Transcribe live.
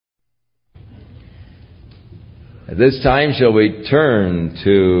At this time shall we turn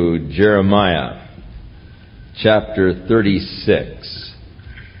to Jeremiah chapter 36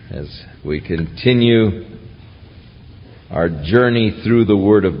 as we continue our journey through the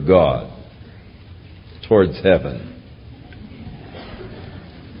Word of God towards heaven.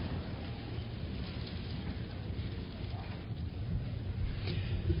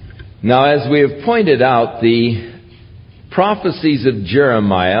 Now, as we have pointed out, the prophecies of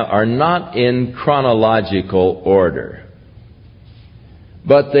Jeremiah are not in chronological order,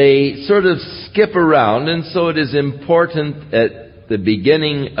 but they sort of skip around, and so it is important at the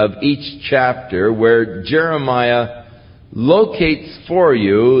beginning of each chapter where Jeremiah locates for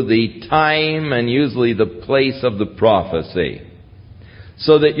you the time and usually the place of the prophecy,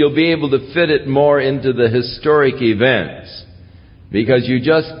 so that you'll be able to fit it more into the historic events. Because you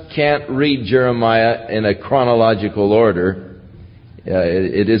just can't read Jeremiah in a chronological order.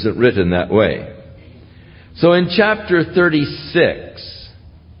 It isn't written that way. So in chapter 36,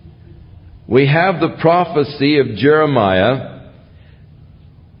 we have the prophecy of Jeremiah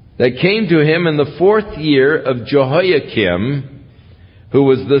that came to him in the 4th year of Jehoiakim, who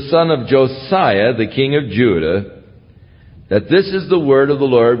was the son of Josiah, the king of Judah, that this is the word of the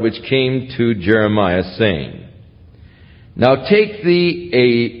Lord which came to Jeremiah, saying, Now take thee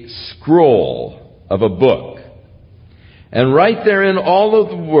a scroll of a book, and write therein all of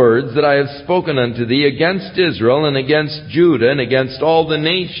the words that I have spoken unto thee against Israel, and against Judah, and against all the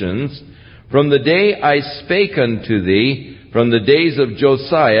nations, from the day I spake unto thee, from the days of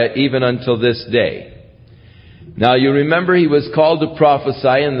Josiah, even until this day. Now you remember he was called to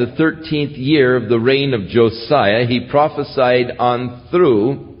prophesy in the 13th year of the reign of Josiah. He prophesied on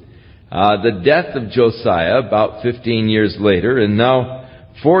through the death of Josiah about 15 years later, and now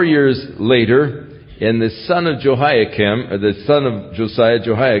 4 years later, in the son of Josiah,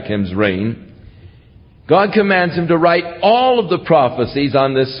 Jehoiakim's reign, God commands him to write all of the prophecies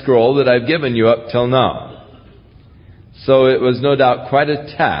on this scroll that I've given you up till now. So it was no doubt quite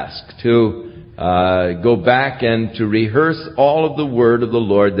a task to go back and to rehearse all of the word of the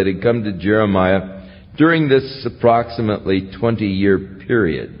Lord that had come to Jeremiah during this approximately 20-year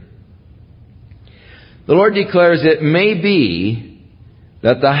period. The Lord declares, It may be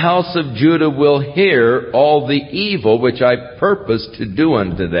that the house of Judah will hear all the evil which I purpose to do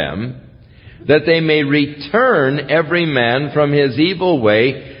unto them, that they may return every man from his evil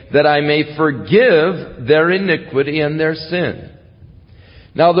way, that I may forgive their iniquity and their sin.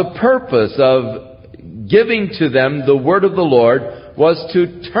 Now the purpose of giving to them the word of the Lord was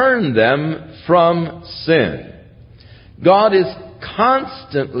to turn them from sin. God is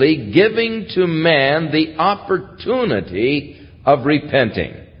constantly giving to man the opportunity of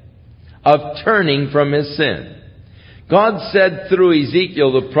repenting, of turning from his sin. God said through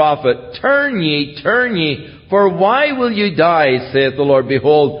Ezekiel the prophet, turn ye, for why will ye die, saith the Lord?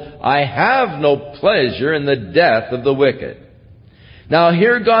 Behold, I have no pleasure in the death of the wicked. Now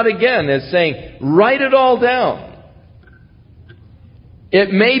here God again is saying, write it all down. It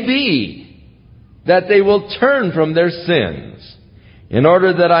may be that they will turn from their sins, in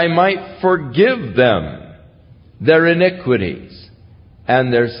order that I might forgive them their iniquities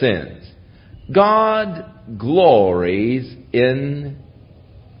and their sins. God glories in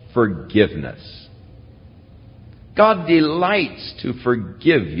forgiveness. God delights to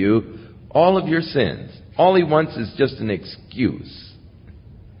forgive you all of your sins. All He wants is just an excuse.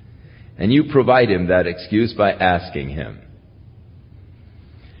 And you provide Him that excuse by asking Him.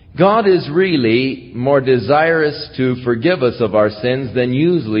 God is really more desirous to forgive us of our sins than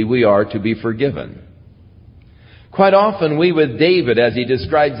usually we are to be forgiven. Quite often we, with David, as he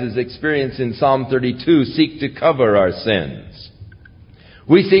describes his experience in Psalm 32, seek to cover our sins.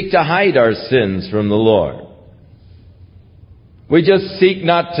 We seek to hide our sins from the Lord. We just seek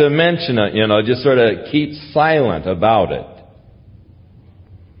not to mention it, just sort of keep silent about it.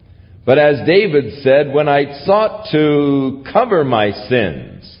 But as David said, when I sought to cover my sins,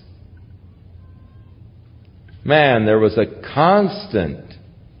 man, there was a constant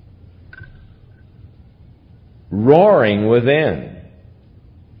roaring within.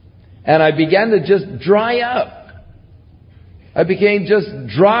 And I began to just dry up. I became just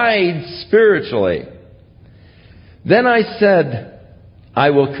dried spiritually. Then I said, I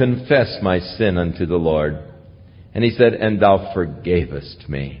will confess my sin unto the Lord. And He said, and thou forgavest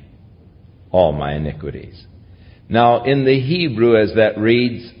me all my iniquities. Now, in the Hebrew, as that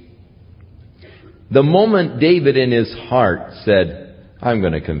reads, the moment David in his heart said, I'm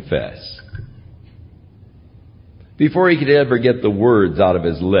going to confess, before he could ever get the words out of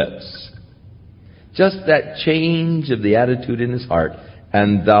his lips, just that change of the attitude in his heart,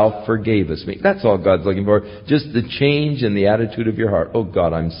 and thou forgavest me. That's all God's looking for. Just the change in the attitude of your heart. Oh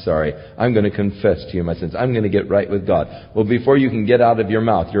God, I'm sorry. I'm going to confess to you my sins. I'm going to get right with God. Well, before you can get out of your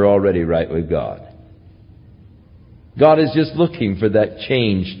mouth, you're already right with God. God is just looking for that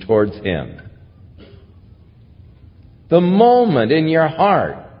change towards Him. The moment in your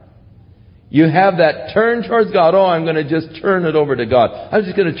heart you have that turn towards God, oh, I'm going to just turn it over to God. I'm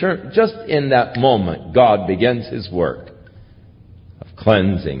just going to turn, just in that moment, God begins His work of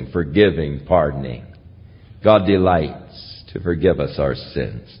cleansing, forgiving, pardoning. God delights to forgive us our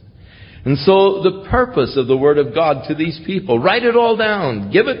sins. And so the purpose of the Word of God to these people, write it all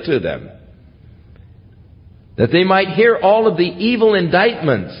down, give it to them, that they might hear all of the evil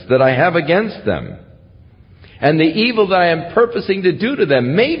indictments that I have against them, and the evil that I am purposing to do to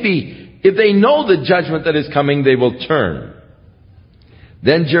them. Maybe if they know the judgment that is coming, they will turn.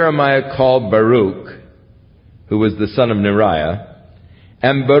 Then Jeremiah called Baruch, who was the son of Neriah,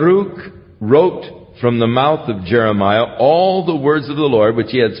 and Baruch wrote from the mouth of Jeremiah all the words of the Lord which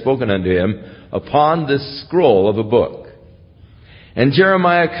He had spoken unto him upon this scroll of a book. And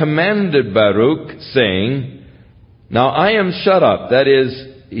Jeremiah commanded Baruch, saying, Now I am shut up, that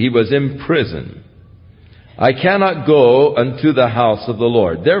is, he was in prison. I cannot go unto the house of the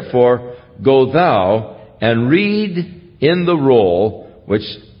Lord. Therefore, go thou and read in the roll which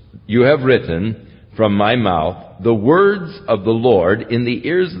you have written from my mouth the words of the Lord in the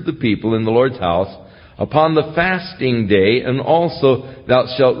ears of the people in the Lord's house upon the fasting day, and also thou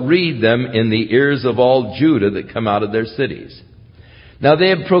shalt read them in the ears of all Judah that come out of their cities. Now they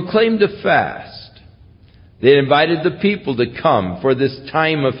had proclaimed a fast. They had invited the people to come for this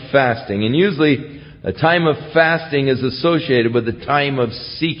time of fasting, and usually a time of fasting is associated with the time of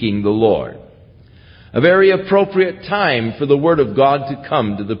seeking the Lord. A very appropriate time for the Word of God to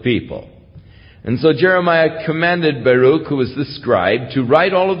come to the people. And so Jeremiah commanded Baruch, who was the scribe, to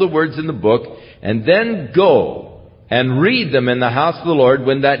write all of the words in the book, and then go and read them in the house of the Lord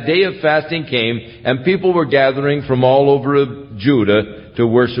when that day of fasting came, and people were gathering from all over Judah to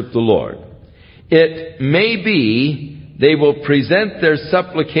worship the Lord. It may be they will present their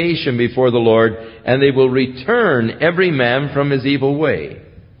supplication before the Lord, and they will return every man from his evil way.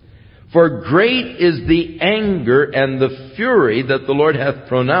 For great is the anger and the fury that the Lord hath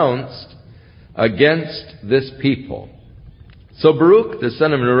pronounced against this people. So Baruch, the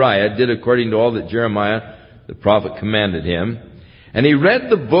son of Neriah, did according to all that Jeremiah the prophet commanded him. And he read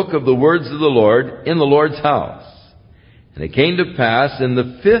the book of the words of the Lord in the Lord's house. And it came to pass in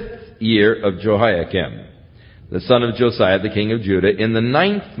the 5th year of Jehoiakim, the son of Josiah, the king of Judah, in the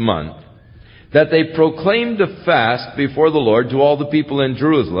 9th month, that they proclaimed a fast before the Lord to all the people in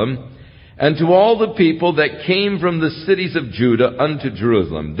Jerusalem, and to all the people that came from the cities of Judah unto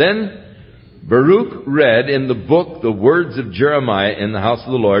Jerusalem. Then Baruch read in the book the words of Jeremiah in the house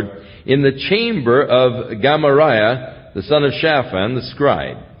of the Lord, in the chamber of Gamariah, the son of Shaphan, the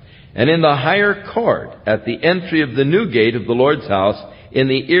scribe, and in the higher court, at the entry of the new gate of the Lord's house, in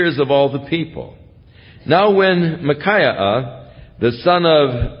the ears of all the people. Now when Micaiah, the son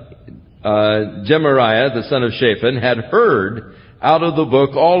of Gemariah, the son of Shaphan, had heard out of the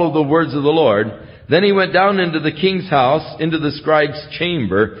book all of the words of the Lord, then he went down into the king's house, into the scribe's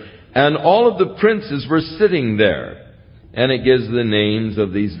chamber, and all of the princes were sitting there. And it gives the names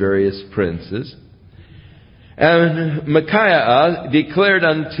of these various princes. And Micaiah declared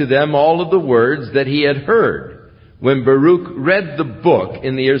unto them all of the words that he had heard, when Baruch read the book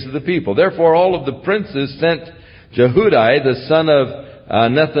in the ears of the people. Therefore all of the princes sent Jehudi, the son of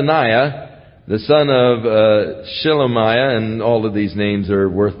Nethaniah, the son of Shelemiah, and all of these names are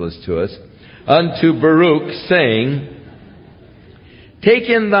worthless to us, unto Baruch, saying, Take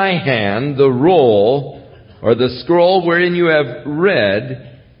in thy hand the roll, or the scroll wherein you have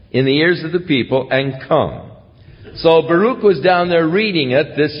read in the ears of the people, and come. So Baruch was down there reading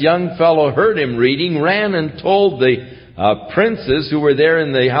it. This young fellow heard him reading, ran and told the princes who were there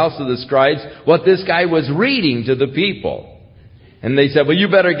in the house of the scribes what this guy was reading to the people. And they said, well, you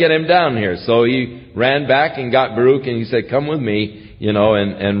better get him down here. So he ran back and got Baruch, and he said, come with me,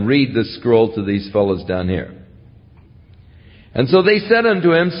 and read the scroll to these fellows down here. And so they said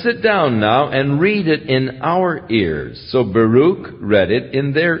unto him, Sit down now and read it in our ears. So Baruch read it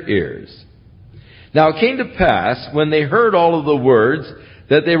in their ears. Now it came to pass, when they heard all of the words,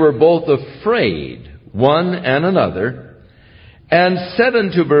 that they were both afraid, one and another, and said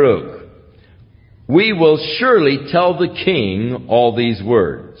unto Baruch, We will surely tell the king all these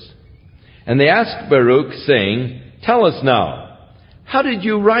words. And they asked Baruch, saying, Tell us now, how did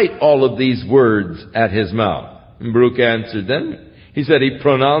you write all of these words at his mouth? And Baruch answered them. He said, He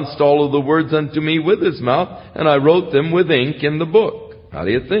pronounced all of the words unto me with his mouth, and I wrote them with ink in the book. How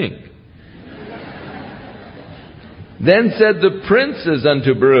do you think? Then said the princes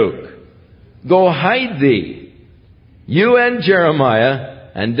unto Baruch, Go hide thee, you and Jeremiah,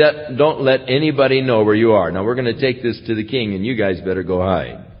 and don't let anybody know where you are. Now we're going to take this to the king, and you guys better go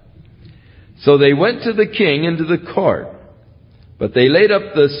hide. So they went to the king into the court, but they laid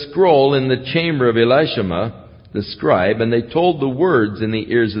up the scroll in the chamber of Elishama, the scribe, and they told the words in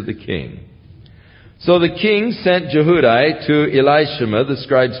the ears of the king. So the king sent Jehudi to Elishama, the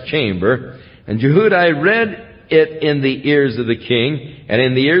scribe's chamber, and Jehudi read it in the ears of the king and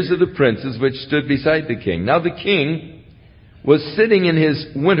in the ears of the princes which stood beside the king. Now the king was sitting in his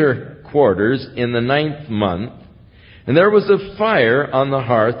winter quarters in the 9th month, and there was a fire on the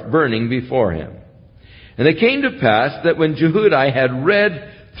hearth burning before him. And it came to pass that when Jehudi had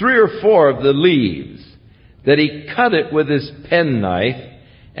read 3 or 4 of the leaves, that he cut it with his penknife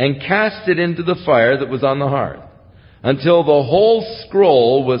and cast it into the fire that was on the hearth, until the whole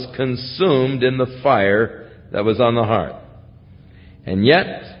scroll was consumed in the fire that was on the hearth. And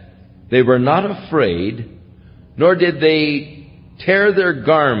yet they were not afraid, nor did they tear their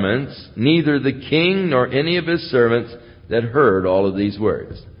garments, neither the king nor any of his servants that heard all of these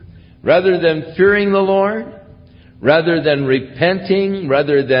words. Rather than fearing the Lord, rather than repenting,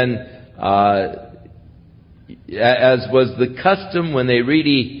 rather than, as was the custom when they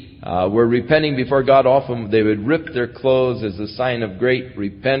really were repenting before God, often they would rip their clothes as a sign of great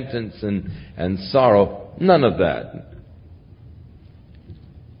repentance and sorrow. None of that.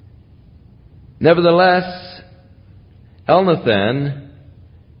 Nevertheless, Elnathan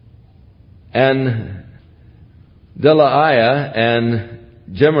and Delaiah and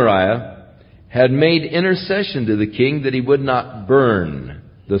Gemariah had made intercession to the king that he would not burn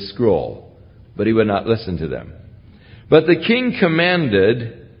the scroll, but he would not listen to them. But the king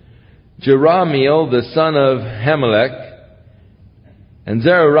commanded Jerahmeel, the son of Hamelech, and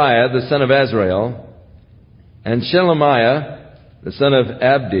Zechariah, the son of Azrael, and Shelemiah, the son of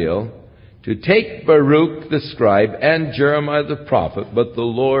Abdiel, to take Baruch the scribe and Jeremiah the prophet, but the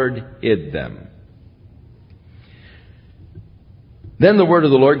Lord hid them. Then the word of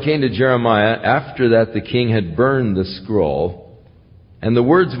the Lord came to Jeremiah after that the king had burned the scroll, and the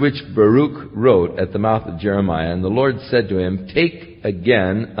words which Baruch wrote at the mouth of Jeremiah. And the Lord said to him, Take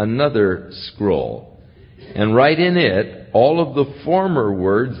again another scroll, and write in it all of the former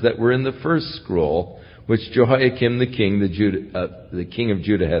words that were in the first scroll, which Jehoiakim the king of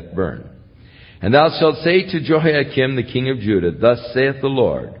Judah hath burned. And thou shalt say to Jehoiakim the king of Judah, Thus saith the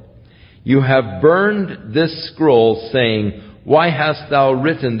Lord, You have burned this scroll, saying, Why hast thou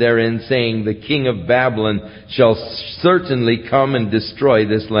written therein, saying, The king of Babylon shall certainly come and destroy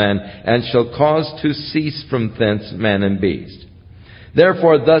this land, and shall cause to cease from thence man and beast?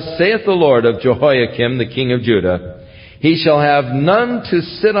 Therefore thus saith the Lord of Jehoiakim the king of Judah, He shall have none to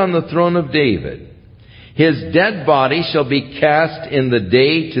sit on the throne of David. His dead body shall be cast in the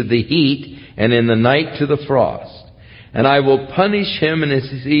day to the heat, and in the night to the frost. And I will punish him and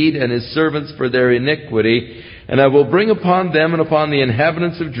his seed and his servants for their iniquity, and I will bring upon them and upon the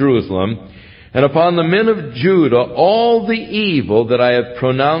inhabitants of Jerusalem and upon the men of Judah all the evil that I have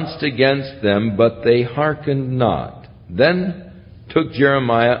pronounced against them, but they hearkened not. Then took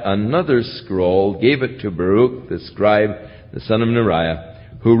Jeremiah another scroll, gave it to Baruch the scribe, the son of Neriah,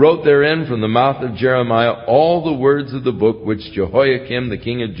 who wrote therein from the mouth of Jeremiah all the words of the book which Jehoiakim the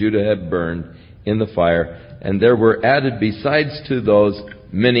king of Judah had burned in the fire, and there were added besides to those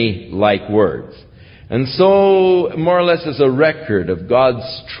many like words. And so, more or less as a record of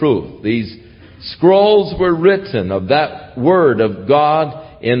God's truth, these scrolls were written of that word of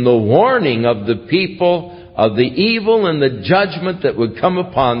God in the warning of the people of the evil and the judgment that would come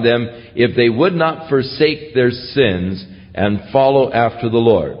upon them if they would not forsake their sins and follow after the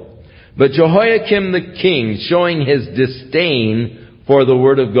Lord. But Jehoiakim the king, showing his disdain for the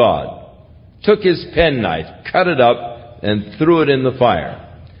word of God, took his penknife, cut it up, and threw it in the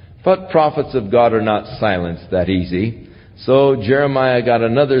fire. But prophets of God are not silenced that easy. So Jeremiah got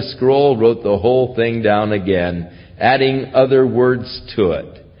another scroll, wrote the whole thing down again, adding other words to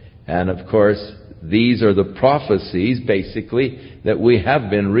it. And of course, these are the prophecies, basically, that we have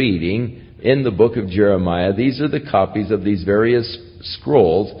been reading in the book of Jeremiah. These are the copies of these various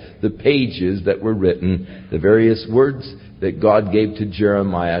scrolls, the pages that were written, the various words that God gave to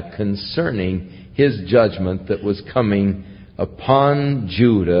Jeremiah concerning his judgment that was coming upon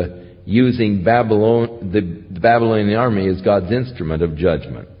Judah, using the Babylonian army as God's instrument of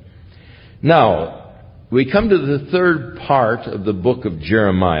judgment. Now, we come to the third part of the book of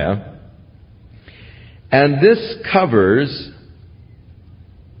Jeremiah, and this covers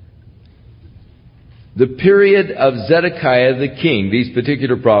the period of Zedekiah the king, these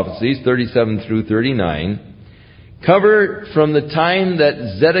particular prophecies, 37 through 39, cover from the time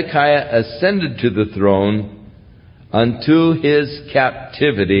that Zedekiah ascended to the throne unto his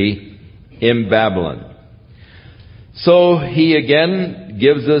captivity in Babylon. So he again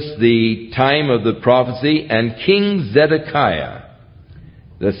gives us the time of the prophecy. And King Zedekiah,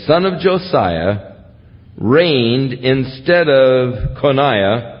 the son of Josiah, reigned instead of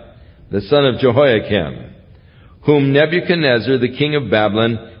Coniah, the son of Jehoiakim, whom Nebuchadnezzar, the king of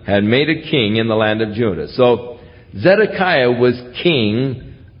Babylon, had made a king in the land of Judah. So Zedekiah was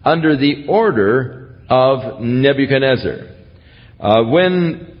king under the order of Nebuchadnezzar.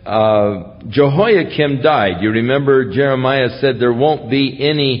 When Jehoiakim died, you remember Jeremiah said there won't be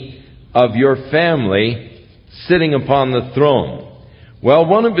any of your family sitting upon the throne. Well,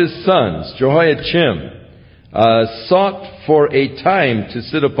 one of his sons, Jehoiachim, sought for a time to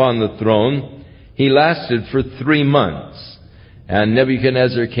sit upon the throne. He lasted for 3 months. And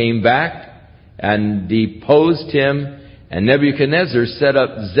Nebuchadnezzar came back and deposed him. And Nebuchadnezzar set up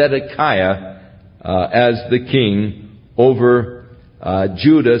Zedekiah as the king over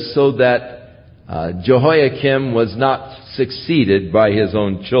Judah, so that Jehoiakim was not succeeded by his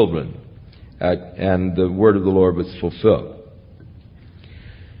own children. And the word of the Lord was fulfilled.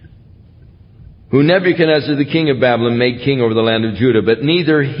 Who Nebuchadnezzar the king of Babylon made king over the land of Judah. But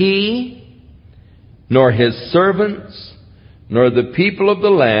neither he, nor his servants, nor the people of the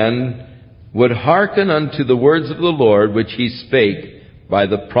land would hearken unto the words of the Lord, which he spake by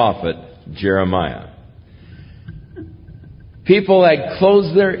the prophet Jeremiah. People had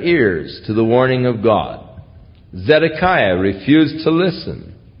closed their ears to the warning of God. Zedekiah refused to listen.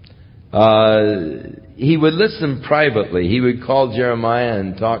 He would listen privately. He would call Jeremiah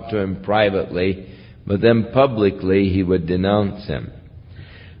and talk to him privately, but then publicly he would denounce him.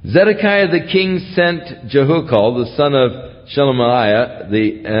 Zedekiah the king sent Jehukal, the son of Shelemiah,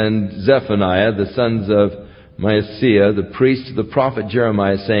 and Zephaniah, the sons of Maaseiah, the priest, to the prophet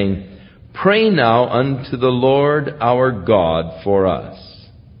Jeremiah, saying, Pray now unto the Lord our God for us.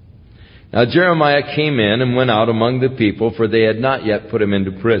 Now Jeremiah came in and went out among the people, for they had not yet put him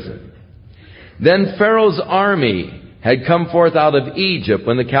into prison. Then Pharaoh's army had come forth out of Egypt.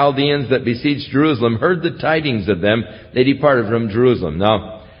 When the Chaldeans that besieged Jerusalem heard the tidings of them, they departed from Jerusalem.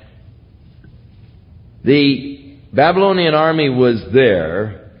 Now, the Babylonian army was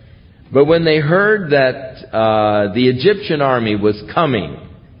there, but when they heard that the Egyptian army was coming,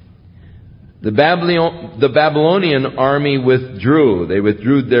 the Babylonian army withdrew. They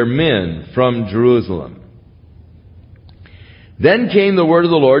withdrew their men from Jerusalem. Then came the word of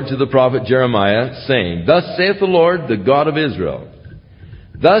the Lord to the prophet Jeremiah, saying, Thus saith the Lord, the God of Israel,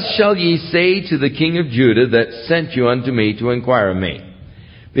 Thus shall ye say to the king of Judah that sent you unto me to inquire of me,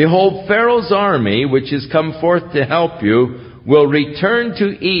 Behold, Pharaoh's army, which is come forth to help you, will return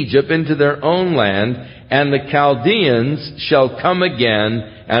to Egypt into their own land, and the Chaldeans shall come again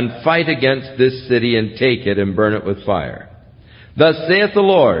and fight against this city and take it and burn it with fire. Thus saith the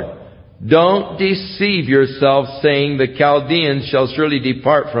Lord, Don't deceive yourselves, saying, The Chaldeans shall surely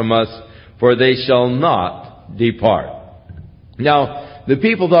depart from us, for they shall not depart. Now, the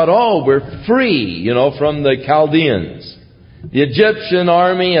people thought, we're free, from the Chaldeans. The Egyptian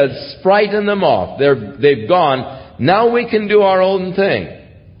army has frightened them off. They've gone. Now we can do our own thing.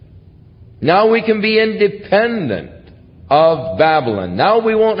 Now we can be independent of Babylon. Now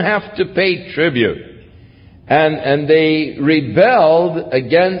we won't have to pay tribute. And they rebelled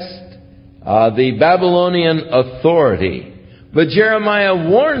against the Babylonian authority. But Jeremiah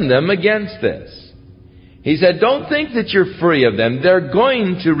warned them against this. He said, don't think that you're free of them. They're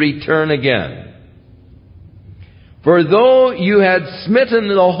going to return again. For though you had smitten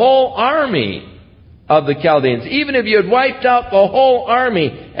the whole army of the Chaldeans, even if you had wiped out the whole army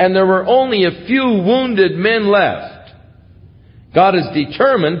and there were only a few wounded men left, God is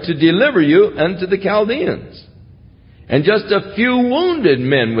determined to deliver you unto the Chaldeans. And just a few wounded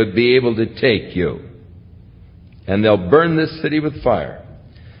men would be able to take you. And they'll burn this city with fire.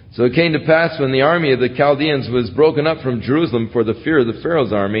 So it came to pass when the army of the Chaldeans was broken up from Jerusalem for the fear of the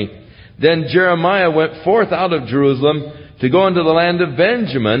Pharaoh's army, then Jeremiah went forth out of Jerusalem to go into the land of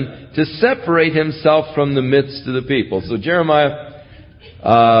Benjamin to separate himself from the midst of the people. So Jeremiah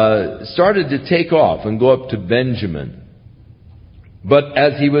started to take off and go up to Benjamin. But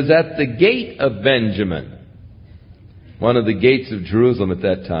as he was at the gate of Benjamin, one of the gates of Jerusalem at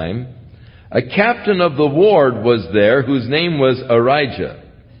that time, a captain of the ward was there whose name was Arijah.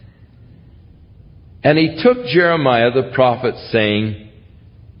 And he took Jeremiah the prophet, saying,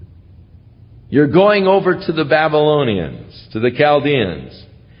 You're going over to the Babylonians, to the Chaldeans.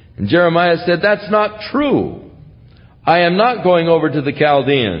 And Jeremiah said, "That's not true. I am not going over to the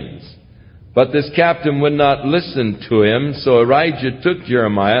Chaldeans." But this captain would not listen to him, so Ahijah took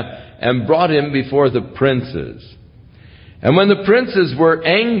Jeremiah and brought him before the princes. And when the princes were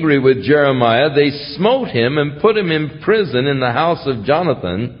angry with Jeremiah, they smote him and put him in prison in the house of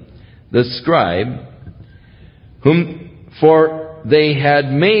Jonathan, the scribe, for they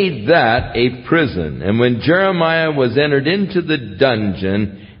had made that a prison. And when Jeremiah was entered into the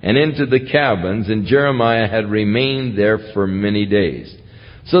dungeon and into the cabins, and Jeremiah had remained there for many days.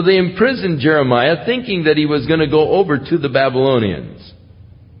 So they imprisoned Jeremiah, thinking that he was going to go over to the Babylonians.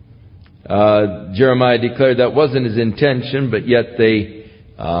 Jeremiah declared that wasn't his intention, but yet they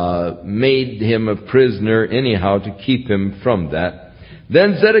made him a prisoner anyhow to keep him from that.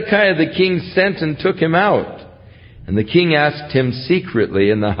 Then Zedekiah the king sent and took him out. And the king asked him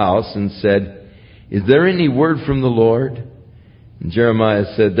secretly in the house and said, "Is there any word from the Lord?" And Jeremiah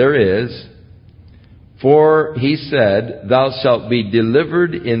said, "There is. For he said, Thou shalt be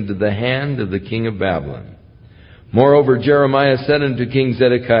delivered into the hand of the king of Babylon." Moreover, Jeremiah said unto King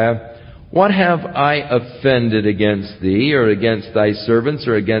Zedekiah, "What have I offended against thee, or against thy servants,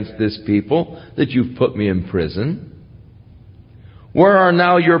 or against this people, that you've put me in prison? Where are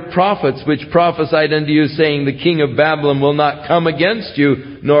now your prophets which prophesied unto you, saying, The king of Babylon will not come against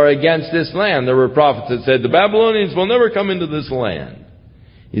you, nor against this land?" There were prophets that said, "The Babylonians will never come into this land."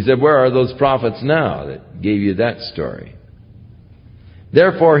 He said, "Where are those prophets now that gave you that story?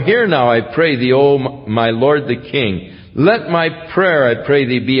 Therefore hear now, I pray thee, O my lord the king, let my prayer, I pray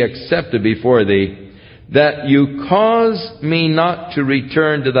thee, be accepted before thee, that you cause me not to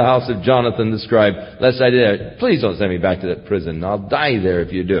return to the house of Jonathan the scribe, lest I did. Please don't send me back to that prison. I'll die there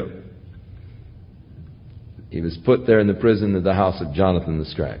if you do." He was put there in the prison of the house of Jonathan the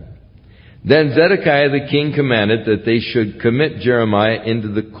scribe. Then Zedekiah the king commanded that they should commit Jeremiah into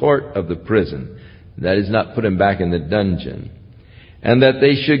the court of the prison. That is, not put him back in the dungeon. And that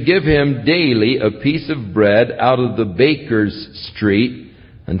they should give him daily a piece of bread out of the baker's street,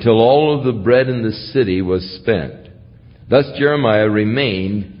 until all of the bread in the city was spent. Thus Jeremiah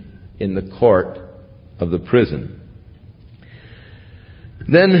remained in the court of the prison.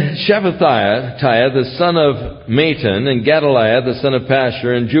 Then Shephatiah the son of Matan, and Gedaliah the son of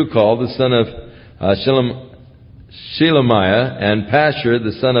Pashur, and Jukal the son of Shelemiah, and Pashur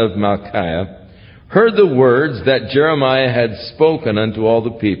the son of Malchiah, heard the words that Jeremiah had spoken unto all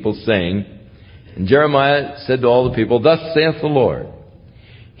the people, saying, and Jeremiah said to all the people, "Thus saith the Lord,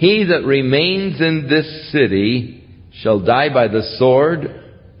 He that remains in this city shall die by the sword,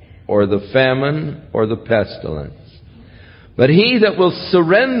 or the famine, or the pestilence. But he that will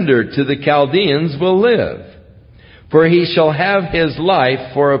surrender to the Chaldeans will live. For he shall have his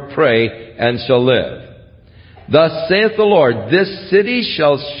life for a prey, and shall live. Thus saith the Lord, This city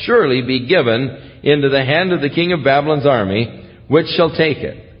shall surely be given into the hand of the king of Babylon's army, which shall take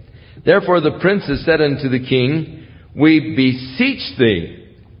it. Therefore the princes said unto the king, We beseech thee,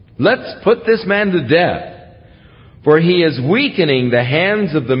 let's put this man to death. For he is weakening the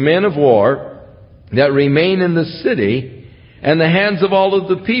hands of the men of war that remain in the city, and the hands of all of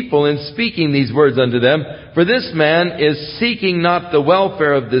the people in speaking these words unto them. For this man is seeking not the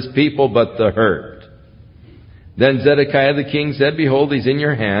welfare of this people, but the hurt. Then Zedekiah the king said, Behold, he's in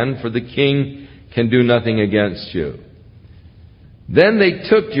your hand, for the king can do nothing against you. Then they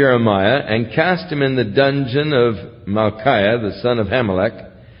took Jeremiah and cast him in the dungeon of Malchiah, the son of Hamelech,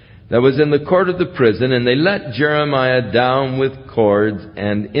 that was in the court of the prison, and they let Jeremiah down with cords,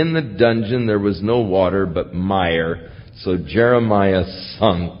 and in the dungeon there was no water but mire. So Jeremiah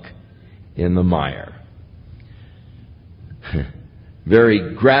sunk in the mire.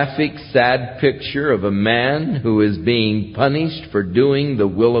 Very graphic, sad picture of a man who is being punished for doing the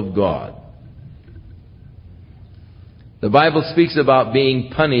will of God. The Bible speaks about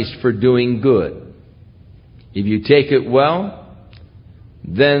being punished for doing good. If you take it well,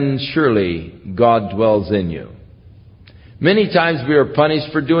 then surely God dwells in you. Many times we are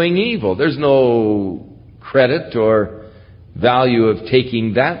punished for doing evil. There's no credit or value of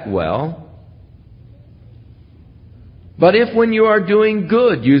taking that well. But if when you are doing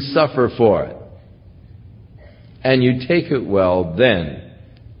good you suffer for it, and you take it well, then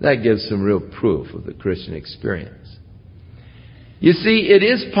that gives some real proof of the Christian experience. You see, it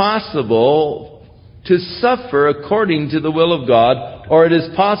is possible to suffer according to the will of God, or it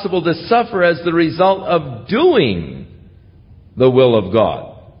is possible to suffer as the result of doing the will of God.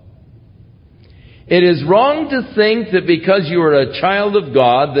 It is wrong to think that because you are a child of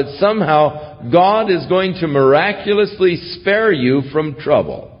God, that somehow God is going to miraculously spare you from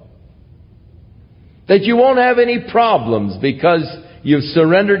trouble. That you won't have any problems because you've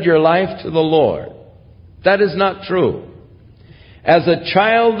surrendered your life to the Lord. That is not true. As a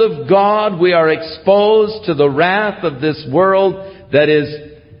child of God, we are exposed to the wrath of this world that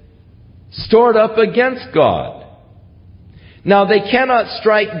is stored up against God. Now, they cannot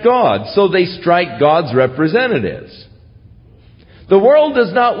strike God, so they strike God's representatives. The world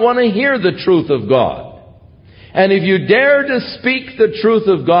does not want to hear the truth of God. And if you dare to speak the truth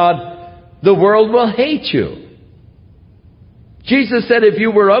of God, the world will hate you. Jesus said if you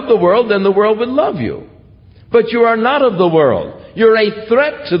were of the world, then the world would love you. But you are not of the world. You're a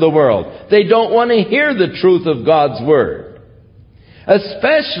threat to the world. They don't want to hear the truth of God's Word.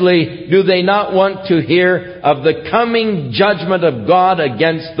 Especially do they not want to hear of the coming judgment of God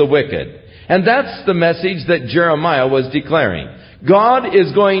against the wicked. And that's the message that Jeremiah was declaring. God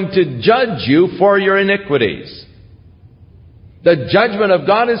is going to judge you for your iniquities. The judgment of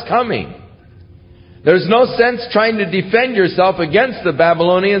God is coming. There's no sense trying to defend yourself against the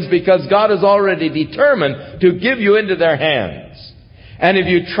Babylonians because God is already determined to give you into their hands. And if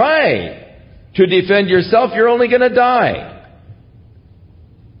you try to defend yourself, you're only going to die.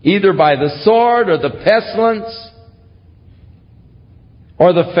 Either by the sword or the pestilence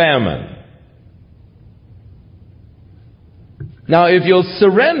or the famine. Now, if you'll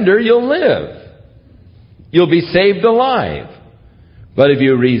surrender, you'll live. You'll be saved alive. But if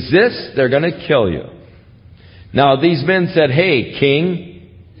you resist, they're going to kill you. Now, these men said, hey, king,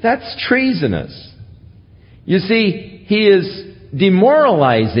 that's treasonous. You see, he is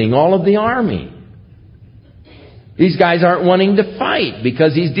demoralizing all of the army. These guys aren't wanting to fight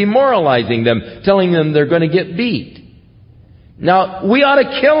because he's demoralizing them, telling them they're going to get beat. Now, we ought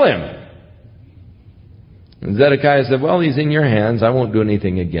to kill him. And Zedekiah said, well, he's in your hands. I won't do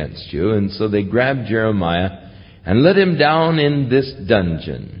anything against you. And so they grabbed Jeremiah and let him down in this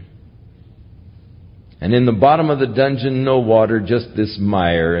dungeon. And in the bottom of the dungeon, no water, just this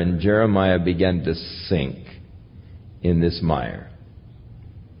mire. And Jeremiah began to sink in this mire.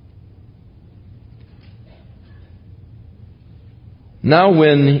 Now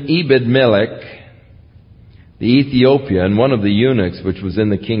when Ebed-Melech, the Ethiopian, one of the eunuchs which was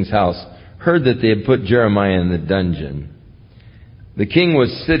in the king's house, heard that they had put Jeremiah in the dungeon, the king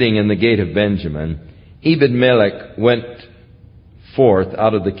was sitting in the gate of Benjamin. Ebed-Melech went forth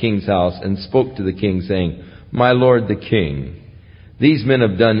out of the king's house and spoke to the king, saying, my lord the king, these men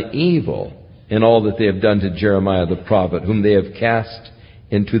have done evil in all that they have done to Jeremiah the prophet, whom they have cast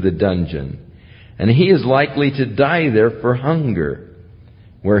into the dungeon. And he is likely to die there for hunger,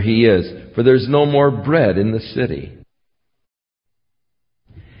 where he is, for there's no more bread in the city.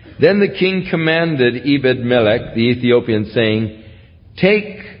 Then the king commanded Ebed-Melech, the Ethiopian, saying,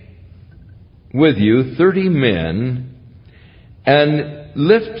 take with you 30 men, and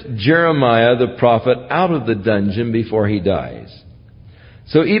lift Jeremiah the prophet out of the dungeon before he dies.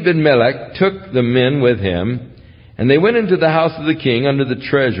 So Ebed-Melech took the men with him, and they went into the house of the king under the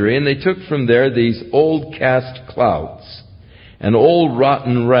treasury, and they took from there these old cast clouts and old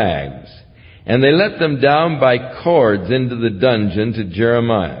rotten rags, and they let them down by cords into the dungeon to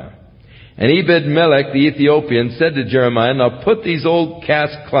Jeremiah. And Ebed-Melech the Ethiopian said to Jeremiah, now put these old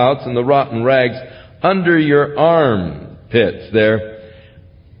cast clouts and the rotten rags under your armpits there.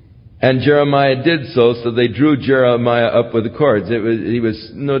 And Jeremiah did so they drew Jeremiah up with the cords. He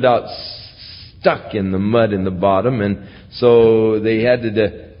was no doubt stuck in the mud in the bottom, and so they had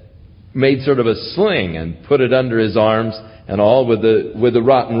to made sort of a sling and put it under his arms and all with the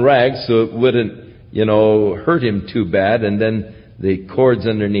rotten rags so it wouldn't, hurt him too bad. And then the cords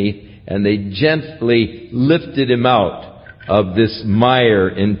underneath, and they gently lifted him out of this mire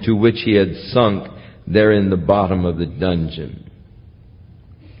into which he had sunk there in the bottom of the dungeon.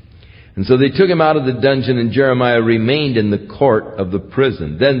 And so they took him out of the dungeon, and Jeremiah remained in the court of the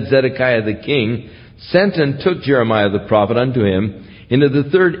prison. Then Zedekiah the king sent and took Jeremiah the prophet unto him into the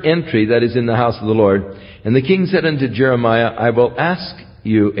third entry that is in the house of the Lord. And the king said unto Jeremiah, I will ask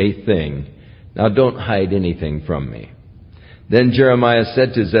you a thing. Now don't hide anything from me. Then Jeremiah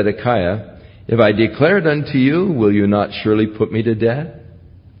said to Zedekiah, if I declare it unto you, will you not surely put me to death?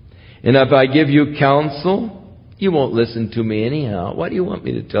 And if I give you counsel, you won't listen to me anyhow. Why do you want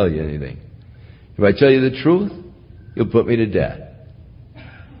me to tell you anything? If I tell you the truth, you'll put me to death.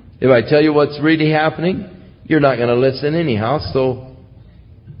 If I tell you what's really happening, you're not going to listen anyhow, so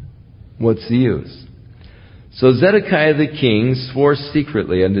what's the use? So Zedekiah the king swore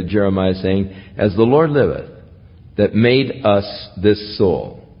secretly unto Jeremiah, saying, as the Lord liveth, that made us this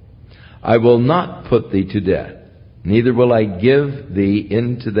soul, I will not put thee to death, neither will I give thee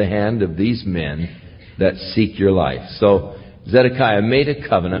into the hand of these men that seek your life. So Zedekiah made a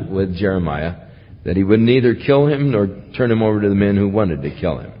covenant with Jeremiah that he would neither kill him nor turn him over to the men who wanted to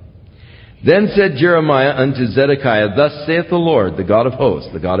kill him. Then said Jeremiah unto Zedekiah, Thus saith the Lord, the God of hosts,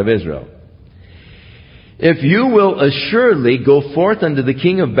 the God of Israel, If you will assuredly go forth unto the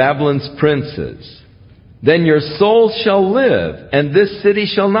king of Babylon's princes, then your soul shall live, and this city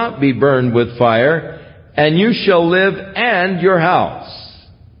shall not be burned with fire, and you shall live and your house.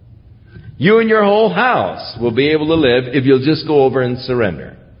 You and your whole house will be able to live if you'll just go over and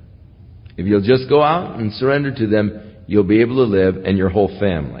surrender. If you'll just go out and surrender to them, you'll be able to live and your whole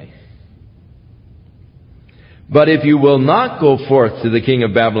family. But if you will not go forth to the king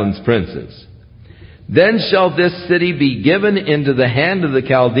of Babylon's princes, then shall this city be given into the hand of the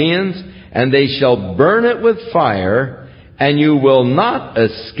Chaldeans, and they shall burn it with fire, and you will not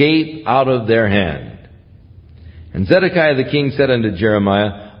escape out of their hand. And Zedekiah the king said unto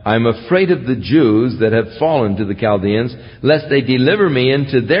Jeremiah, I am afraid of the Jews that have fallen to the Chaldeans, lest they deliver me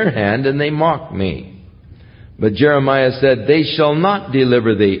into their hand, and they mock me. But Jeremiah said, They shall not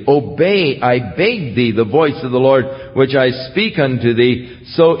deliver thee. Obey, I beg thee, the voice of the Lord, which I speak unto thee,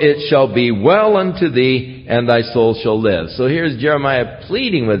 so it shall be well unto thee, and thy soul shall live. So here's Jeremiah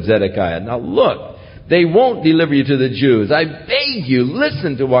pleading with Zedekiah. Now look, they won't deliver you to the Jews. I beg you,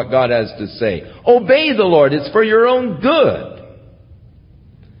 listen to what God has to say. Obey the Lord. It's for your own good.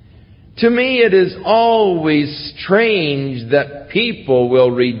 To me, it is always strange that people will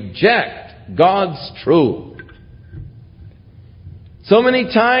reject God's truth. So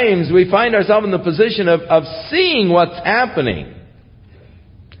many times we find ourselves in the position of seeing what's happening,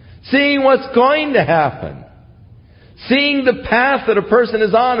 seeing what's going to happen, seeing the path that a person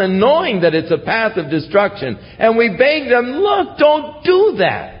is on and knowing that it's a path of destruction. And we beg them, look, don't do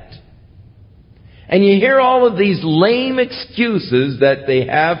that. And you hear all of these lame excuses that they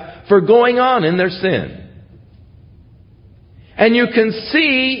have for going on in their sin. And you can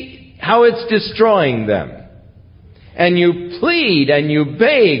see how it's destroying them. And you plead and you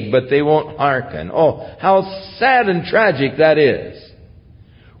beg, but they won't hearken. Oh, how sad and tragic that is.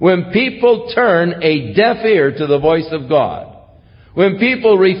 When people turn a deaf ear to the voice of God. When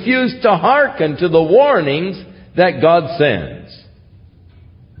people refuse to hearken to the warnings that God sends.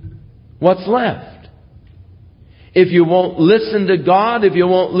 What's left? If you won't listen to God, if you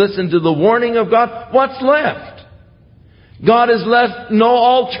won't listen to the warning of God, what's left? God has left no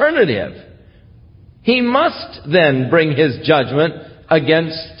alternative. He must then bring His judgment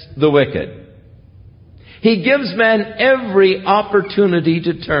against the wicked. He gives man every opportunity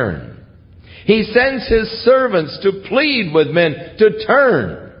to turn. He sends His servants to plead with men to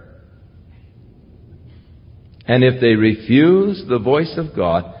turn. And if they refuse the voice of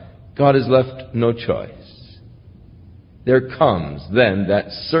God, God has left no choice. There comes then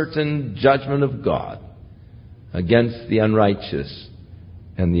that certain judgment of God against the unrighteous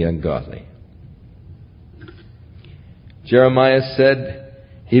and the ungodly. Jeremiah said,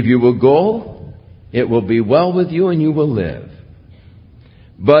 If you will go, it will be well with you and you will live.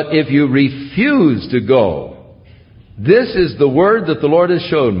 But if you refuse to go, this is the word that the Lord has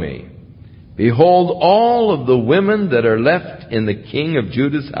showed me. Behold, all of the women that are left in the king of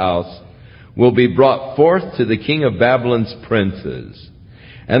Judah's house will be brought forth to the king of Babylon's princes.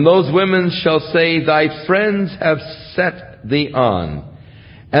 And those women shall say, Thy friends have set thee on,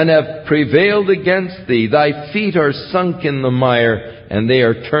 and have prevailed against thee. Thy feet are sunk in the mire, and they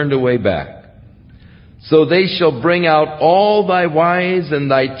are turned away back. So they shall bring out all thy wives and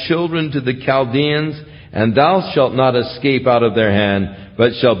thy children to the Chaldeans, and thou shalt not escape out of their hand,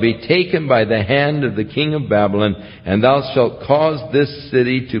 but shall be taken by the hand of the king of Babylon, and thou shalt cause this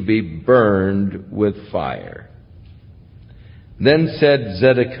city to be burned with fire. Then said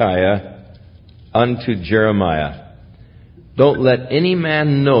Zedekiah unto Jeremiah, Don't let any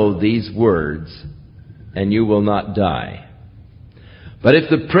man know these words, and you will not die. But if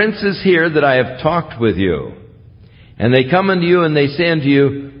the princes hear that I have talked with you, and they come unto you and they say unto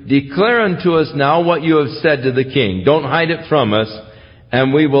you, Declare unto us now what you have said to the king. Don't hide it from us,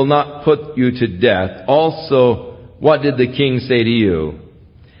 and we will not put you to death. Also, what did the king say to you?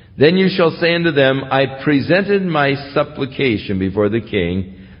 Then you shall say unto them, I presented my supplication before the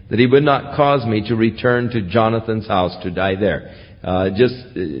king, that he would not cause me to return to Jonathan's house to die there.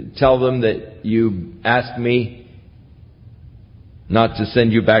 Just tell them that you asked me not to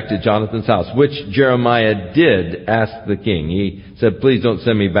send you back to Jonathan's house, which Jeremiah did ask the king. He said, Please don't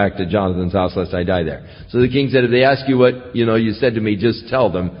send me back to Jonathan's house lest I die there. So the king said, If they ask you what, you said to me, just tell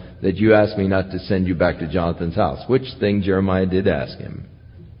them that you asked me not to send you back to Jonathan's house, which thing Jeremiah did ask him.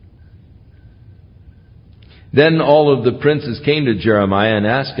 Then all of the princes came to Jeremiah and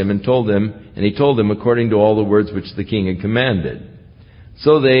asked him and he told them according to all the words which the king had commanded.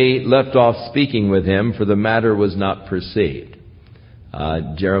 So they left off speaking with him, for the matter was not perceived.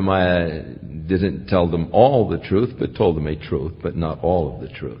 Jeremiah didn't tell them all the truth, but told them a truth, but not all of the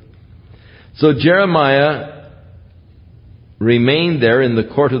truth. So Jeremiah remained there in the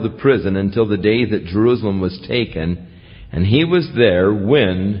court of the prison until the day that Jerusalem was taken, and he was there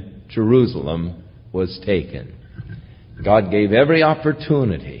when Jerusalem was taken. God gave every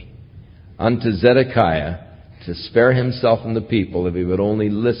opportunity unto Zedekiah to spare himself and the people if he would only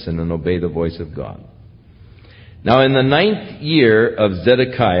listen and obey the voice of God. Now in the 9th year of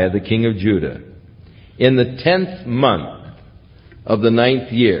Zedekiah, the king of Judah, in the 10th month of the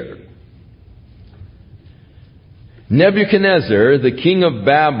 9th year, Nebuchadnezzar, the king of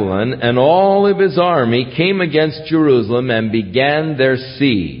Babylon, and all of his army came against Jerusalem and began their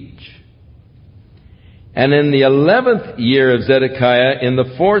siege. And in the 11th year of Zedekiah, in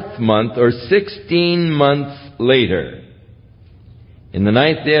the 4th month, or 16 months later, in the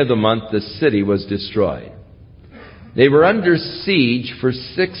 9th day of the month, the city was destroyed. They were under siege for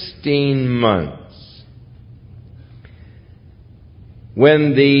 16 months.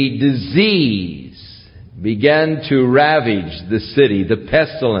 When the disease began to ravage the city, the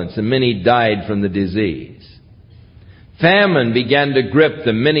pestilence, and many died from the disease. Famine began to grip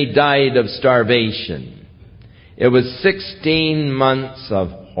them. Many died of starvation. It was 16 months of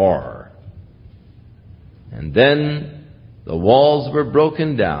horror. And then the walls were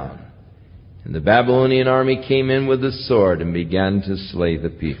broken down, and the Babylonian army came in with the sword and began to slay the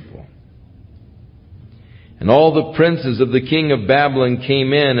people. And all the princes of the king of Babylon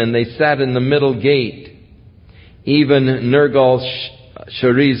came in, and they sat in the middle gate, even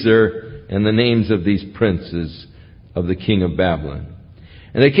Nergal-Sharezer, and the names of these princes of the king of Babylon.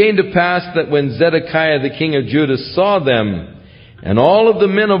 And it came to pass that when Zedekiah the king of Judah saw them, and all of the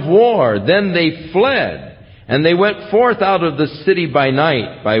men of war, then they fled, and they went forth out of the city by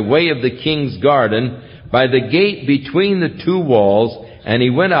night, by way of the king's garden, by the gate between the two walls, and he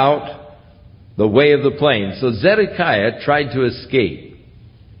went out the way of the plain. So Zedekiah tried to escape.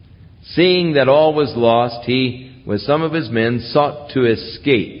 Seeing that all was lost, he, with some of his men, sought to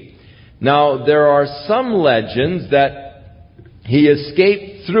escape. Now, there are some legends that he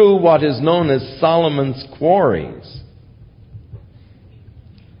escaped through what is known as Solomon's quarries.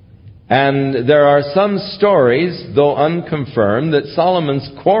 And there are some stories, though unconfirmed, that Solomon's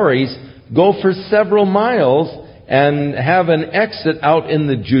quarries go for several miles and have an exit out in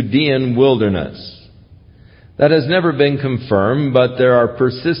the Judean wilderness. That has never been confirmed, but there are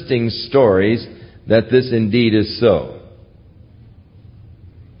persisting stories that this indeed is so.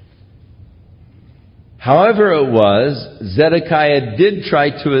 However it was, Zedekiah did try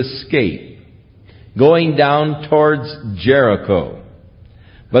to escape, going down towards Jericho.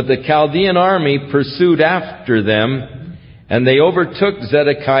 But the Chaldean army pursued after them, and they overtook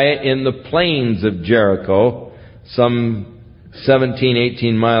Zedekiah in the plains of Jericho, some 17,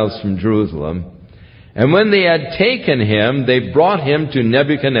 18 miles from Jerusalem. And when they had taken him, they brought him to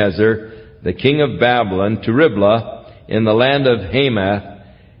Nebuchadnezzar, the king of Babylon, to Riblah in the land of Hamath,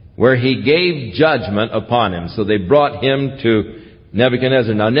 where he gave judgment upon him. So they brought him to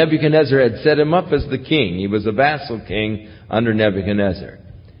Nebuchadnezzar. Now Nebuchadnezzar had set him up as the king. He was a vassal king under Nebuchadnezzar.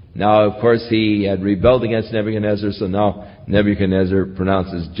 Now, of course, he had rebelled against Nebuchadnezzar, so now Nebuchadnezzar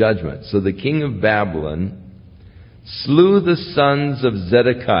pronounces judgment. So the king of Babylon slew the sons of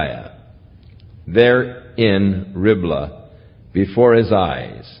Zedekiah there in Riblah before his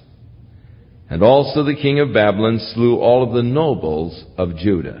eyes. And also the king of Babylon slew all of the nobles of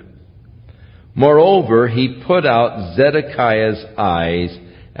Judah. Moreover, he put out Zedekiah's eyes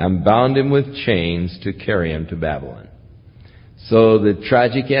and bound him with chains to carry him to Babylon. So the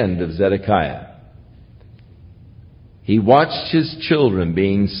tragic end of Zedekiah. He watched his children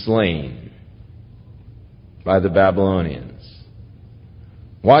being slain by the Babylonians.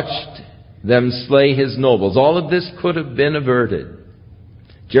 Watched them slay his nobles. All of this could have been averted.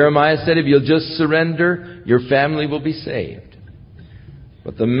 Jeremiah said, if you'll just surrender, your family will be saved.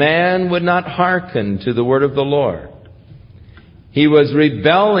 But the man would not hearken to the word of the Lord. He was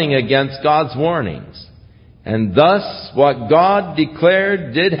rebelling against God's warnings. And thus, what God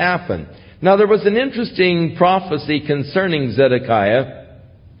declared did happen. Now, there was an interesting prophecy concerning Zedekiah,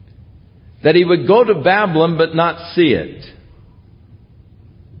 that he would go to Babylon but not see it.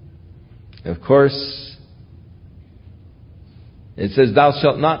 Of course, it says, thou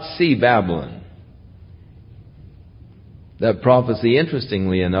shalt not see Babylon. That prophecy,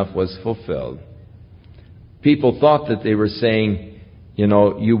 interestingly enough, was fulfilled. People thought that they were saying,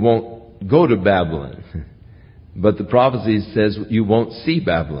 you won't go to Babylon. But the prophecy says you won't see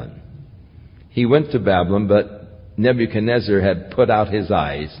Babylon. He went to Babylon, but Nebuchadnezzar had put out his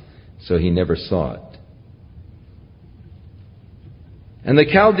eyes, so he never saw it. And the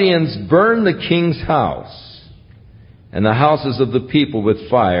Chaldeans burned the king's house and the houses of the people with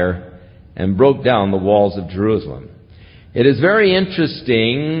fire and broke down the walls of Jerusalem. It is very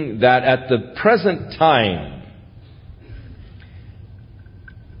interesting that at the present time,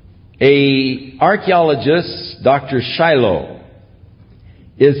 an archaeologist, Dr. Shiloh,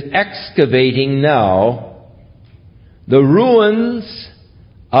 is excavating now the ruins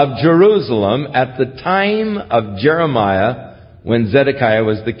of Jerusalem at the time of Jeremiah, when Zedekiah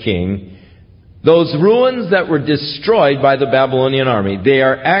was the king. Those ruins that were destroyed by the Babylonian army, they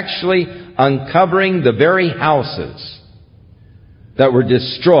are actually uncovering the very houses that were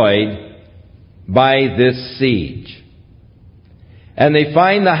destroyed by this siege. And they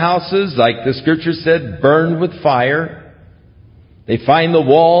find the houses, like the scripture said, burned with fire. They find the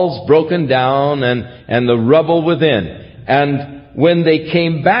walls broken down and the rubble within. And when they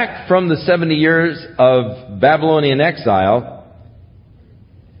came back from the 70 years of Babylonian exile,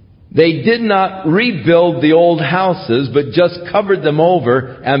 they did not rebuild the old houses, but just covered them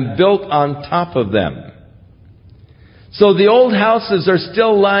over and built on top of them. So the old houses are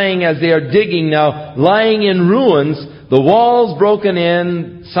still lying, as they are digging now, lying in ruins, the walls broken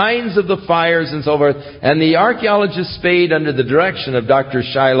in, signs of the fires and so forth. And the archaeologist Spade, under the direction of Dr.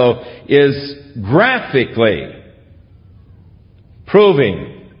 Shiloh, is graphically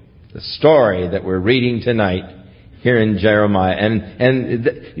proving the story that we're reading tonight here in Jeremiah.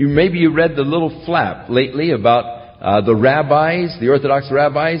 And maybe you read the little flap lately about the rabbis, the Orthodox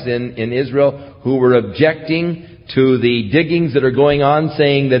rabbis in Israel, who were objecting to the diggings that are going on,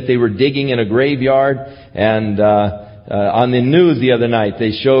 saying that they were digging in a graveyard. And on the news the other night,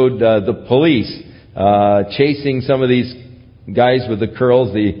 they showed the police chasing some of these guys with the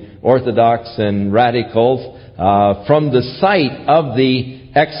curls, the Orthodox and radicals, from the site of the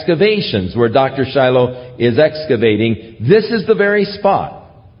excavations where Dr. Shiloh is excavating. This is the very spot.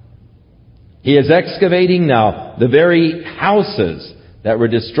 He is excavating now the very houses that were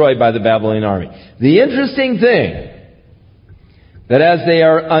destroyed by the Babylonian army. The interesting thing, that as they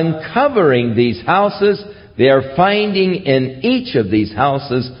are uncovering these houses, they are finding in each of these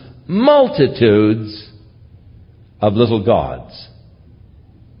houses multitudes of little gods,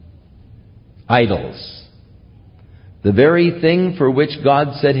 idols. The very thing for which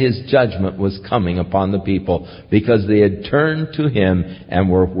God said His judgment was coming upon the people, because they had turned to Him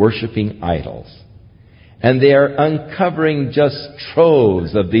and were worshiping idols. And they are uncovering just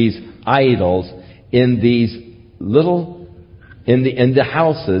troves of these idols in these in the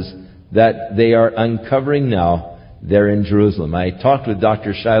houses that they are uncovering now there in Jerusalem. I talked with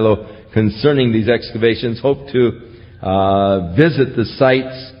Dr. Shiloh concerning these excavations. Hope to visit the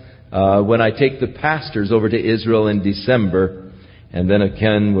sites when I take the pastors over to Israel in December, and then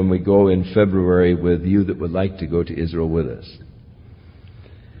again when we go in February with you that would like to go to Israel with us.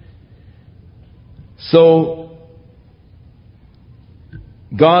 So,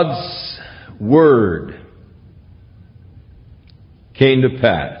 God's Word came to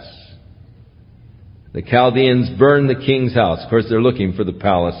pass. The Chaldeans burned the king's house. Of course, they're looking for the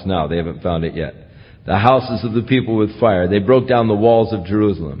palace now. They haven't found it yet. The houses of the people with fire. They broke down the walls of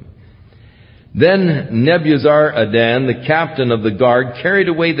Jerusalem. Then Nebuzaradan, the captain of the guard, carried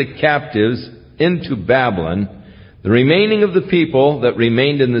away the captives into Babylon, the remaining of the people that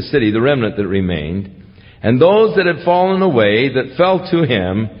remained in the city, the remnant that remained, and those that had fallen away, that fell to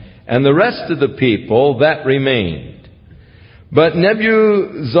him, and the rest of the people that remained. But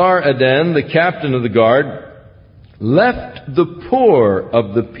Nebuzaradan, the captain of the guard, left the poor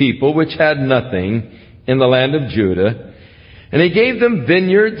of the people which had nothing in the land of Judah, and he gave them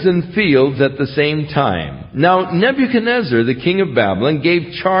vineyards and fields at the same time. Now Nebuchadnezzar, the king of Babylon,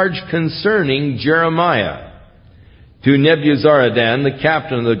 gave charge concerning Jeremiah to Nebuzaradan, the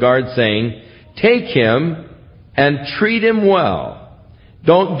captain of the guard, saying, "Take him and treat him well.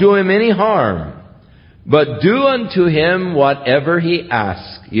 Don't do him any harm, but do unto him whatever he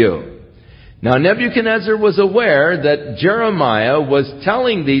asks you." Now Nebuchadnezzar was aware that Jeremiah was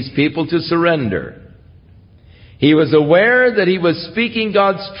telling these people to surrender. He was aware that he was speaking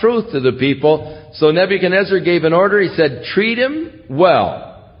God's truth to the people. So Nebuchadnezzar gave an order. He said, treat him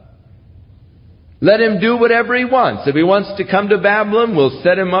well. Let him do whatever he wants. If he wants to come to Babylon, we'll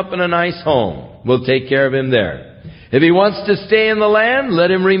set him up in a nice home. We'll take care of him there. If he wants to stay in the land,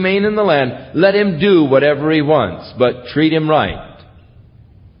 let him remain in the land. Let him do whatever he wants, but treat him right.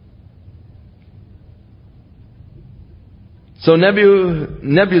 So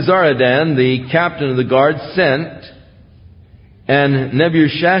Nebuzaradan, the captain of the guard, sent and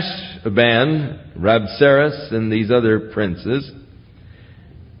Nebuchadnezzar, Rabsaris, and these other princes,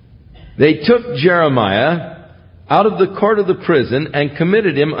 they took Jeremiah out of the court of the prison and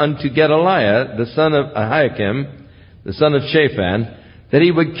committed him unto Gedaliah, the son of Ahikam, the son of Shaphan, that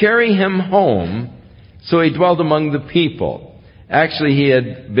he would carry him home. So he dwelt among the people. Actually, he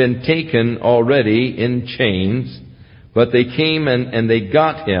had been taken already in chains, but they came and they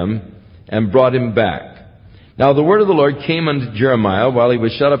got him and brought him back. Now the word of the Lord came unto Jeremiah while he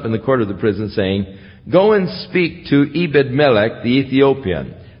was shut up in the court of the prison, saying, Go and speak to Ebed-melech the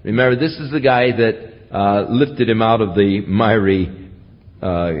Ethiopian. Remember, this is the guy that lifted him out of the miry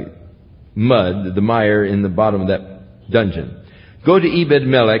mud, the mire in the bottom of that dungeon. Go to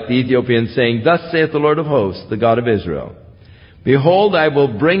Ebed-melech the Ethiopian, saying, Thus saith the Lord of hosts, the God of Israel, Behold, I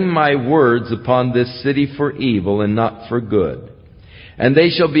will bring my words upon this city for evil and not for good. And they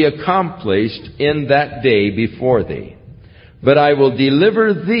shall be accomplished in that day before thee. But I will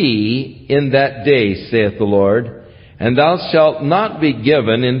deliver thee in that day, saith the Lord, and thou shalt not be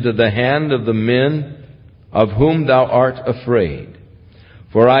given into the hand of the men of whom thou art afraid.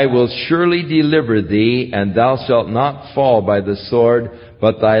 For I will surely deliver thee, and thou shalt not fall by the sword,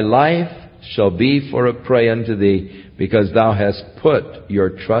 but thy life shall be for a prey unto thee, because thou hast put your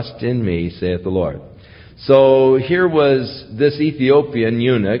trust in me, saith the Lord. So here was this Ethiopian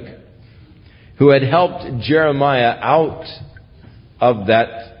eunuch who had helped Jeremiah out of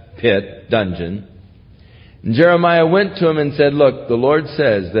that pit, dungeon. And Jeremiah went to him and said, Look, the Lord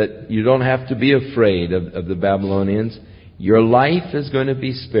says that you don't have to be afraid of the Babylonians. Your life is going to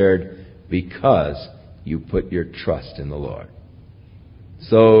be spared because you put your trust in the Lord.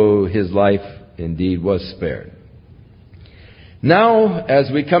 So his life indeed was spared. Now, as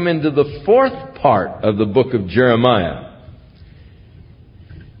we come into the fourth part of the book of Jeremiah,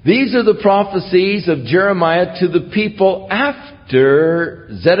 these are the prophecies of Jeremiah to the people after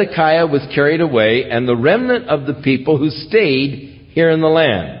Zedekiah was carried away and the remnant of the people who stayed here in the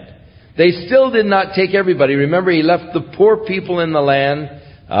land. They still did not take everybody. Remember, he left the poor people in the land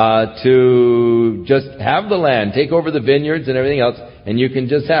to just have the land, take over the vineyards and everything else, and you can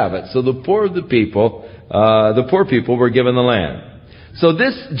just have it. So the poor people were given the land. So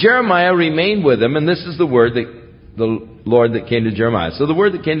this Jeremiah remained with them, and this is the word that the Lord that came to Jeremiah. So the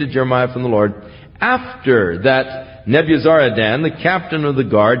word that came to Jeremiah from the Lord, after that Nebuzaradan, the captain of the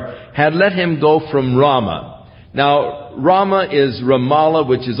guard, had let him go from Ramah. Now, Ramah is Ramallah,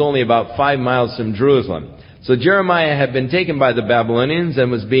 which is only about 5 miles from Jerusalem. So Jeremiah had been taken by the Babylonians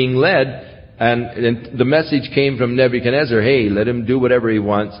and was being led, and the message came from Nebuchadnezzar, hey, let him do whatever he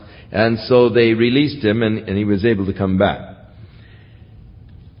wants. And so they released him, and he was able to come back.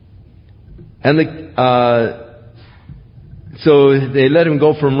 And so they let him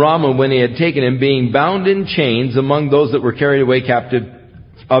go from Ramah when he had taken him, being bound in chains among those that were carried away captive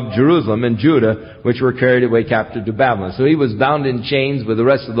of Jerusalem and Judah, which were carried away captive to Babylon. So he was bound in chains with the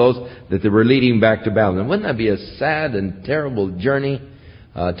rest of those that they were leading back to Babylon. Wouldn't that be a sad and terrible journey?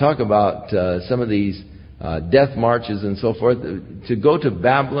 Talk about some of these death marches and so forth. To go to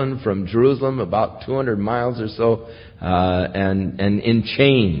Babylon from Jerusalem, about 200 miles or so, and in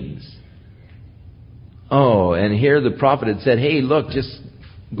chains. Oh, and here the prophet had said, hey, look, just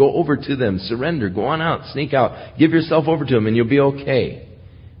go over to them, surrender, go on out, sneak out, give yourself over to them, and you'll be okay.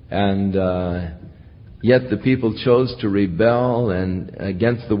 And yet the people chose to rebel and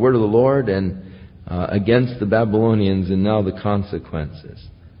against the word of the Lord and against the Babylonians, and now the consequences.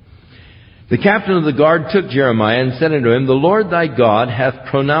 The captain of the guard took Jeremiah and said unto him, The Lord thy God hath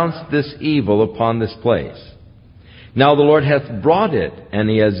pronounced this evil upon this place. Now the Lord hath brought it, and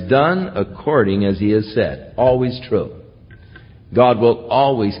he has done according as he has said. Always true. God will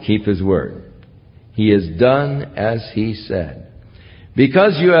always keep his word. He has done as he said.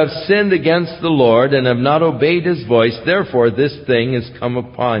 Because you have sinned against the Lord and have not obeyed his voice, therefore this thing is come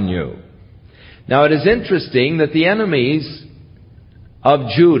upon you. Now it is interesting that the enemies of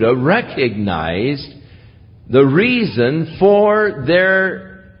Judah recognized the reason for their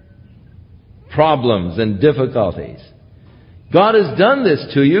problems and difficulties. God has done this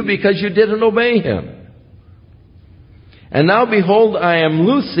to you because you didn't obey him. And now behold, I am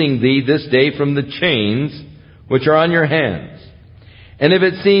loosing thee this day from the chains which are on your hands. And if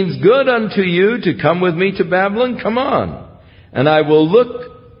it seems good unto you to come with me to Babylon, come on, and I will look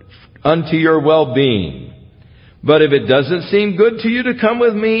unto your well-being. But if it doesn't seem good to you to come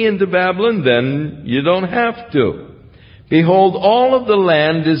with me into Babylon, then you don't have to. Behold, all of the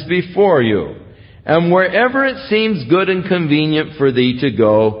land is before you, and wherever it seems good and convenient for thee to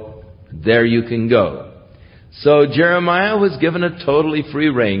go, there you can go. So Jeremiah was given a totally free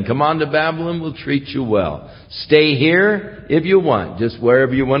rein. Come on to Babylon, we'll treat you well. Stay here if you want. Just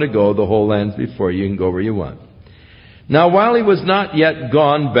wherever you want to go, the whole land's before you. You can go where you want. Now while he was not yet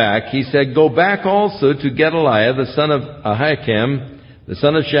gone back, he said, go back also to Gedaliah, the son of Ahikam, the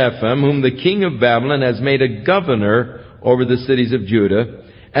son of Shaphan, whom the king of Babylon has made a governor over the cities of Judah,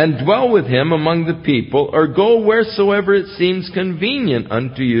 and dwell with him among the people, or go wheresoever it seems convenient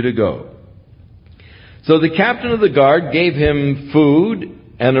unto you to go. So the captain of the guard gave him food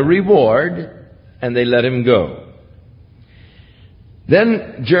and a reward, and they let him go.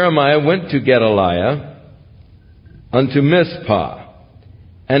 Then Jeremiah went to Gedaliah unto Mizpah,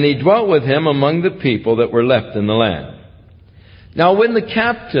 and he dwelt with him among the people that were left in the land. Now when the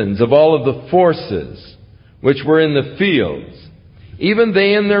captains of all of the forces which were in the fields, even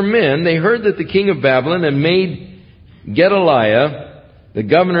they and their men, they heard that the king of Babylon had made Gedaliah the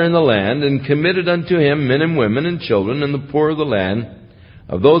governor in the land, and committed unto him men and women and children and the poor of the land,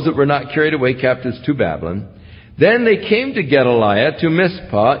 of those that were not carried away captives to Babylon, then they came to Gedaliah to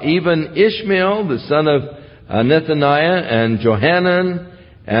Mizpah, even Ishmael the son of Nethaniah and Johanan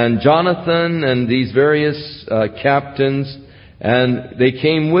and Jonathan and these various captains, and they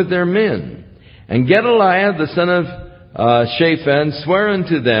came with their men. And Gedaliah the son of Shaphan sware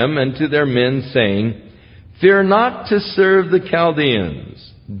unto them and to their men, saying, fear not to serve the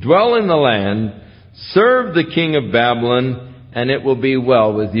Chaldeans. Dwell in the land, serve the king of Babylon, and it will be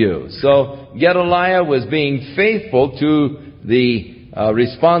well with you. So Gedaliah was being faithful to the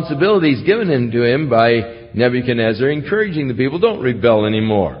responsibilities given to him by Nebuchadnezzar, encouraging the people, don't rebel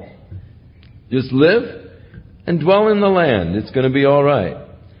anymore. Just live and dwell in the land. It's going to be all right.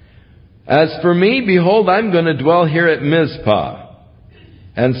 As for me, behold, I'm going to dwell here at Mizpah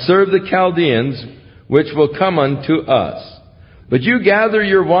and serve the Chaldeans, which will come unto us. But you gather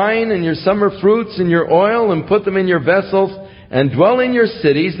your wine and your summer fruits and your oil and put them in your vessels and dwell in your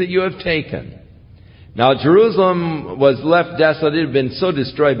cities that you have taken. Now Jerusalem was left desolate. It had been so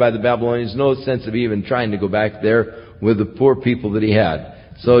destroyed by the Babylonians, no sense of even trying to go back there with the poor people that he had.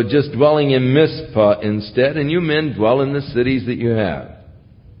 So just dwelling in Mizpah instead, and you men dwell in the cities that you have.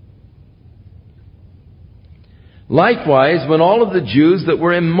 Likewise, when all of the Jews that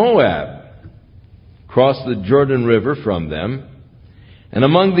were in Moab crossed the Jordan River from them, and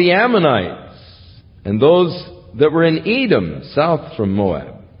among the Ammonites, and those that were in Edom, south from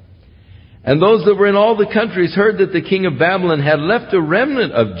Moab, and those that were in all the countries heard that the king of Babylon had left a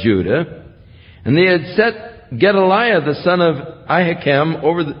remnant of Judah, and they had set Gedaliah the son of Ahikam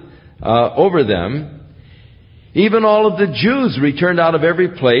over them, even all of the Jews returned out of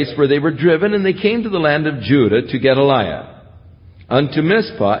every place where they were driven, and they came to the land of Judah to Gedaliah, unto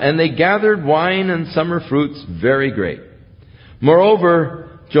Mizpah, and they gathered wine and summer fruits very great.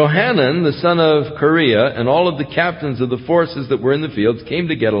 Moreover, Johanan, the son of Kareah, and all of the captains of the forces that were in the fields came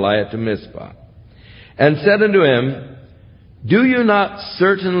to Gedaliah to Mizpah, and said unto him, do you not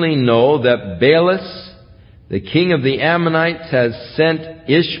certainly know that Baalis, the king of the Ammonites, has sent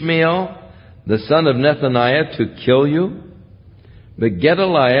Ishmael, the son of Nethaniah, to kill you? But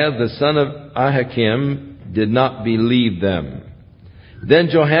Gedaliah, the son of Ahikam, did not believe them. Then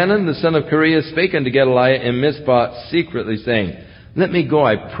Johanan, the son of Kareah, spake unto Gedaliah in Mizpah secretly, saying, let me go,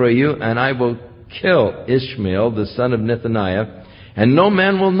 I pray you, and I will kill Ishmael, the son of Nethaniah, and no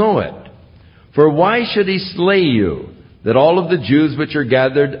man will know it. For why should he slay you, that all of the Jews which are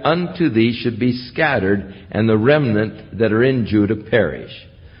gathered unto thee should be scattered, and the remnant that are in Judah perish?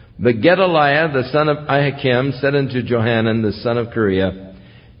 But Gedaliah, the son of Ahikam, said unto Johanan, the son of Kareah,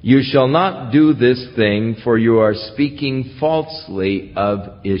 you shall not do this thing, for you are speaking falsely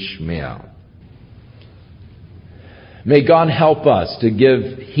of Ishmael. May God help us to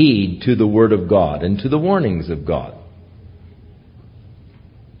give heed to the Word of God and to the warnings of God.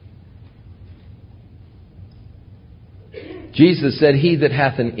 Jesus said, he that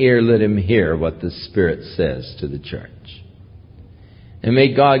hath an ear, let him hear what the Spirit says to the church. And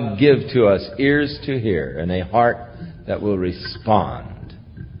may God give to us ears to hear and a heart that will respond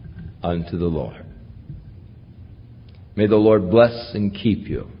unto the Lord. May the Lord bless and keep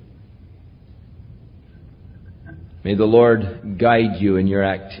you. May the Lord guide you in your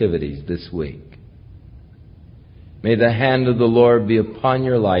activities this week. May the hand of the Lord be upon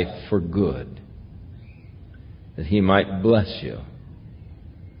your life for good, that He might bless you.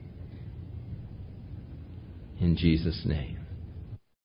 In Jesus' name.